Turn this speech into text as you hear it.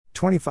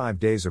25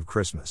 Days of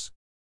Christmas.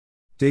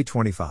 Day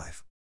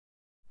 25.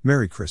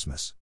 Merry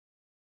Christmas.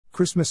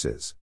 Christmas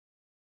is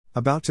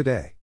about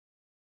today.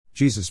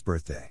 Jesus'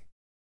 birthday.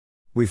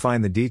 We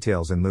find the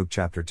details in Luke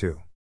chapter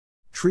 2.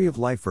 Tree of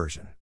Life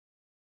version.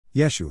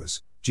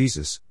 Yeshua's,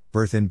 Jesus,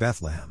 birth in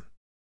Bethlehem.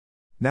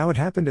 Now it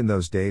happened in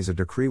those days a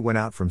decree went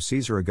out from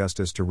Caesar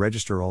Augustus to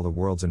register all the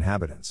world's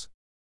inhabitants.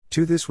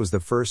 2 This was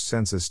the first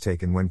census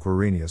taken when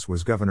Quirinius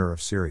was governor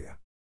of Syria.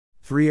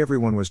 3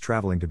 Everyone was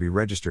traveling to be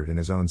registered in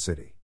his own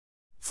city.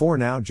 4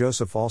 Now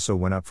Joseph also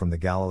went up from the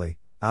Galilee,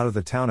 out of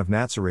the town of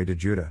Natzeret to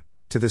Judah,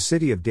 to the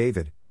city of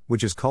David,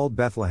 which is called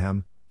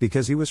Bethlehem,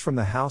 because he was from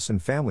the house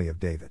and family of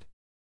David.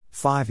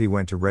 5 He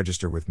went to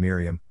register with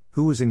Miriam,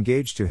 who was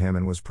engaged to him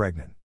and was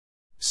pregnant.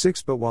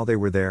 6 But while they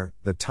were there,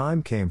 the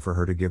time came for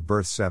her to give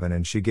birth. 7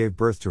 And she gave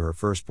birth to her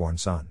firstborn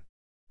son.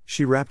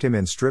 She wrapped him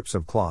in strips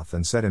of cloth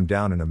and set him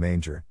down in a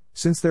manger,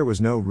 since there was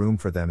no room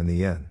for them in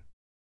the inn.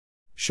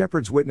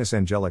 Shepherds Witness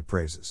Angelic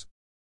Praises.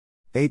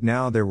 8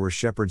 Now there were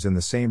shepherds in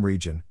the same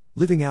region,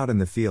 living out in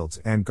the fields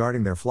and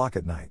guarding their flock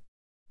at night.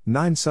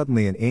 9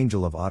 Suddenly an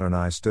angel of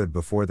Adonai stood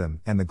before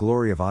them, and the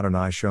glory of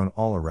Adonai shone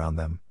all around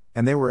them,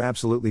 and they were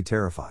absolutely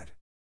terrified.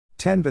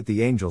 10 But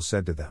the angel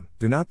said to them,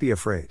 "Do not be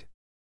afraid.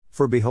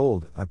 For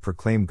behold, I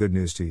proclaim good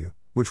news to you,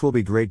 which will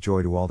be great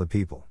joy to all the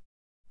people.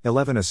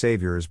 11 A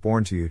Savior is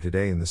born to you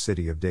today in the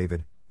city of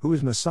David, who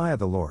is Messiah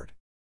the Lord.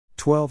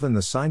 12 And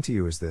the sign to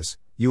you is this,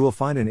 you will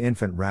find an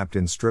infant wrapped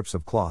in strips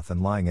of cloth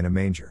and lying in a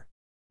manger."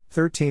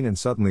 13 And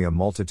suddenly a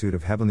multitude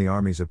of heavenly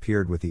armies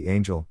appeared with the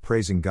angel,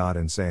 praising God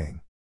and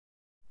saying,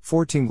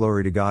 14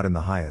 Glory to God in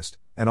the highest,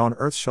 and on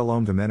earth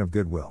shalom to men of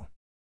good will.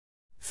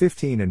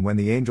 15 And when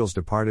the angels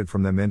departed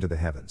from them into the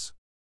heavens,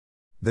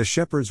 the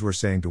shepherds were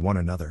saying to one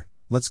another,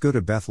 "Let's go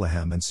to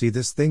Bethlehem and see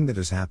this thing that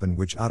has happened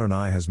which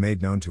Adonai has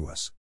made known to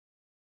us."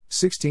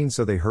 16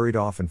 So they hurried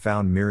off and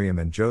found Miriam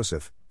and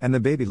Joseph, and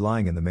the baby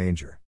lying in the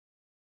manger.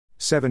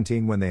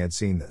 17 When they had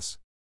seen this,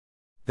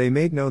 they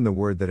made known the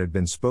word that had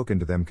been spoken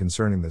to them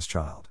concerning this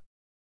child.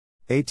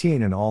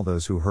 18 And all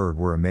those who heard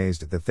were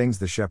amazed at the things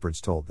the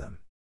shepherds told them.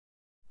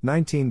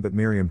 19 But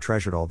Miriam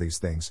treasured all these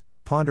things,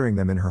 pondering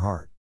them in her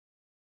heart.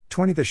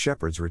 20 The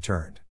shepherds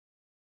returned,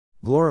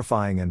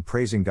 glorifying and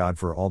praising God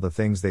for all the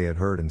things they had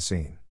heard and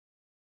seen,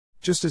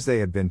 just as they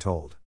had been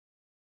told.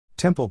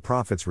 Temple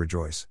prophets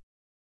rejoice.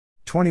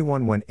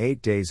 21 When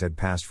 8 days had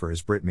passed for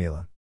his brit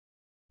milah,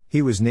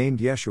 he was named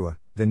Yeshua,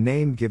 the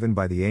name given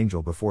by the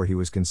angel before he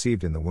was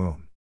conceived in the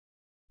womb.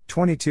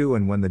 22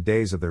 And when the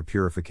days of their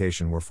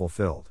purification were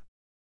fulfilled,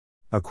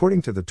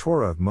 according to the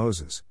Torah of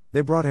Moses,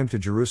 they brought him to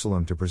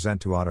Jerusalem to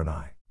present to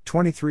Adonai.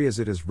 23 As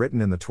it is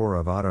written in the Torah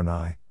of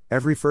Adonai,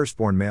 every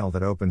firstborn male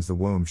that opens the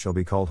womb shall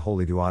be called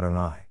holy to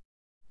Adonai.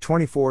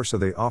 24 So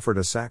they offered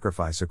a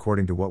sacrifice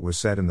according to what was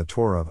said in the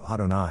Torah of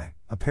Adonai,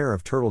 a pair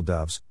of turtle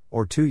doves,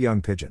 or 2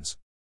 young pigeons.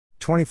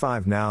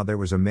 25 Now there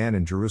was a man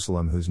in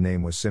Jerusalem whose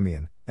name was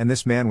Simeon, and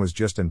this man was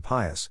just and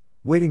pious,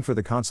 waiting for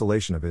the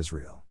consolation of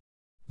Israel.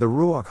 The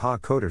Ruach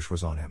HaKodesh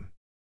was on him.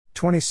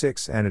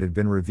 26 And it had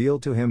been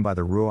revealed to him by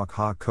the Ruach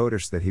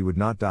HaKodesh that he would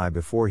not die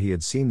before he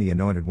had seen the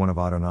Anointed One of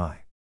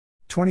Adonai.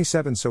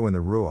 27 So in the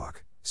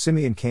Ruach,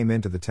 Simeon came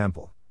into the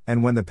temple,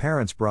 and when the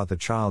parents brought the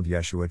child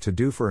Yeshua to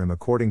do for him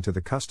according to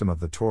the custom of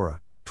the Torah,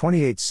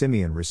 28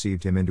 Simeon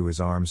received him into his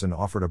arms and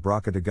offered a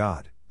bracha to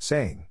God,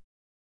 saying,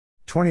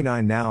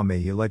 29 Now may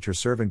you let your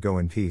servant go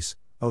in peace,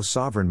 O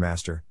sovereign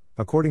master,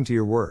 according to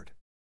your word.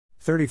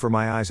 30 For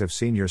my eyes have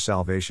seen your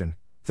salvation,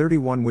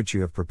 31 Which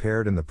you have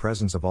prepared in the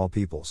presence of all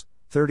peoples,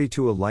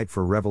 32 A light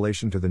for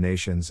revelation to the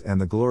nations and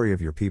the glory of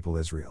your people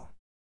Israel.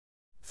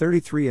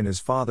 33 And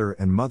his father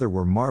and mother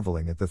were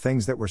marveling at the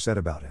things that were said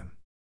about him.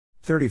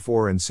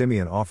 34 And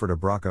Simeon offered a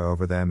bracha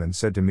over them and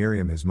said to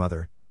Miriam his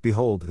mother,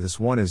 "Behold, this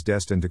one is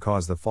destined to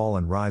cause the fall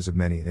and rise of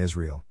many in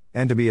Israel,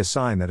 and to be a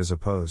sign that is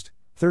opposed."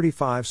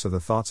 35 So the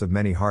thoughts of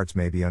many hearts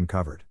may be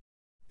uncovered.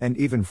 And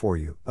even for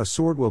you, a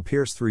sword will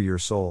pierce through your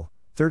soul.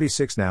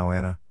 36 Now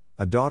Anna,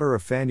 a daughter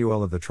of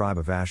Phanuel of the tribe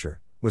of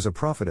Asher, was a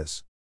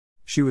prophetess.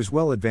 She was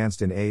well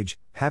advanced in age,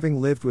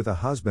 having lived with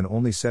a husband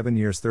only 7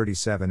 years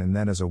 37 and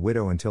then as a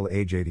widow until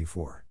age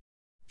 84.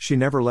 She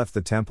never left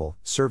the temple,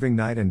 serving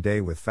night and day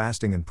with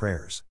fasting and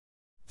prayers.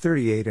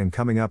 38 And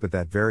coming up at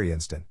that very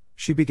instant,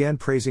 she began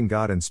praising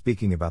God and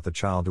speaking about the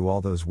child to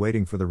all those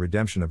waiting for the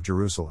redemption of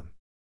Jerusalem.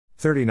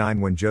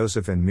 39 When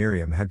Joseph and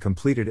Miriam had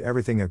completed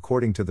everything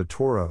according to the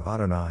Torah of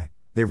Adonai,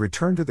 they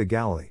returned to the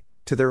Galilee,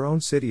 to their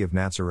own city of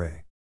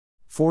Natzeret.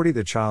 40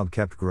 The child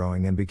kept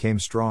growing and became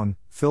strong,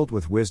 filled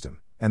with wisdom,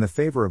 and the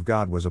favor of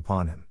God was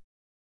upon him.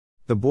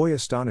 The boy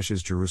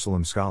astonishes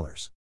Jerusalem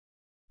scholars.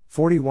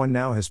 41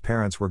 Now his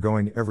parents were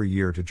going every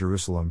year to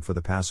Jerusalem for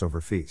the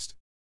Passover feast.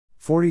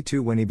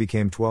 42 When he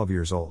became 12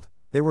 years old,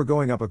 they were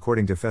going up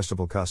according to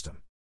festival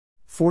custom.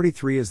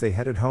 43 As they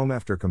headed home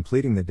after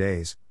completing the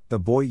days, the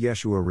boy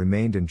Yeshua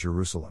remained in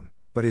Jerusalem,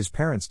 but his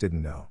parents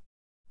didn't know.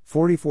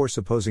 44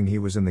 Supposing he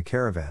was in the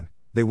caravan,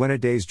 they went a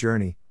day's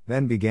journey,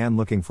 then began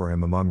looking for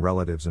him among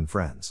relatives and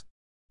friends.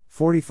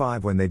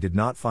 45 When they did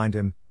not find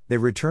him, they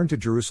returned to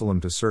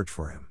Jerusalem to search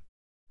for him.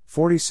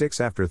 46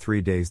 After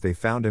 3 days they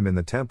found him in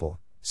the temple,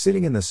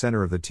 sitting in the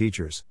center of the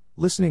teachers,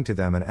 listening to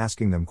them and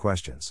asking them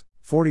questions.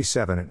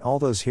 47 And all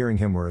those hearing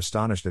him were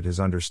astonished at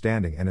his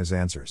understanding and his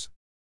answers.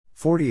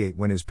 48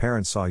 When his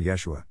parents saw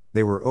Yeshua,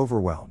 they were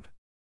overwhelmed.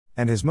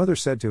 And his mother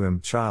said to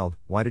him, "Child,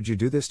 why did you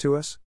do this to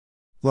us?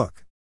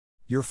 Look,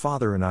 your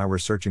father and I were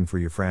searching for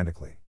you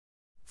frantically."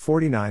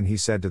 49 He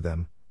said to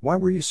them, "Why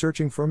were you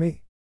searching for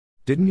me?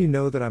 Didn't you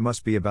know that I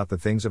must be about the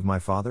things of my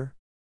Father?"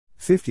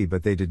 50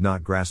 But they did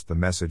not grasp the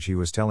message he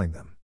was telling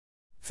them.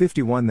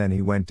 51 Then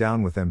he went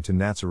down with them to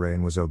Natzeret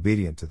and was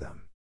obedient to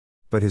them.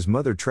 But his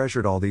mother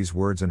treasured all these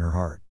words in her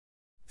heart.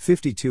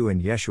 52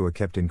 And Yeshua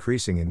kept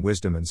increasing in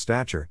wisdom and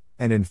stature,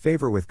 and in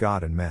favor with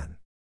God and men.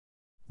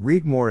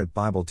 Read more at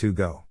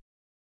Bible2Go.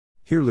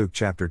 Hear Luke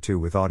chapter 2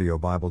 with audio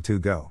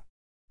Bible2Go.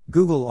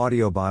 Google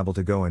Audio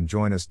Bible2Go and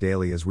join us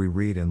daily as we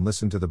read and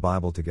listen to the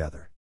Bible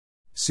together.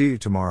 See you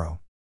tomorrow.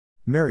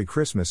 Merry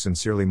Christmas.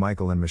 Sincerely,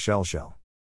 Michael and Michelle Shell.